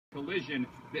collision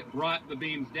that brought the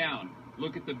beams down.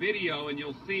 Look at the video and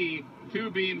you'll see two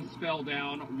beams fell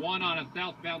down, one on a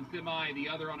southbound semi, the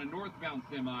other on a northbound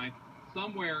semi.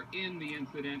 Somewhere in the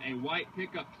incident, a white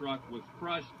pickup truck was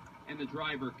crushed and the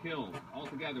driver killed.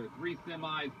 Altogether, 3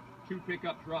 semis, 2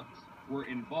 pickup trucks were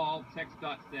involved.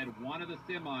 TxDOT said one of the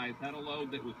semis had a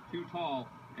load that was too tall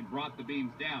and brought the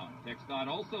beams down. TxDOT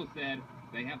also said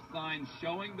they have signs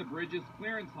showing the bridge's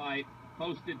clearance height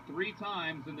posted 3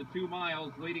 times in the 2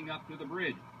 miles leading up to the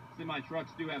bridge.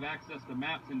 Semi-trucks do have access to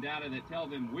maps and data that tell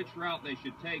them which route they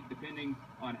should take depending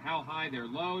on how high their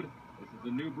load. This is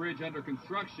a new bridge under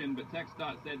construction, but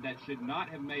TxDOT said that should not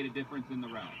have made a difference in the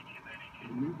route.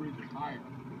 The new bridge is higher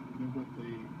than what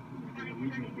the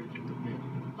original bridge would have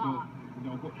been. So,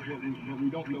 what we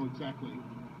don't know exactly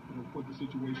what the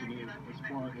situation is as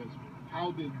far as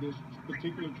how did this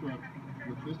particular truck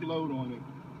with this load on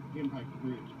it impact the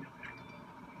bridge.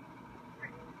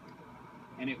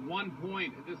 And at one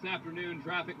point this afternoon,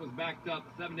 traffic was backed up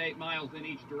 7 to 8 miles in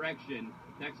each direction.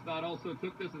 TxDOT also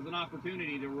took this as an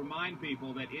opportunity to remind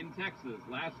people that in Texas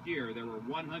last year there were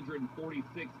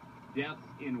 146 deaths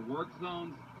in work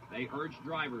zones. They urged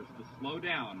drivers to slow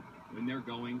down when they're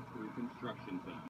going through construction zones.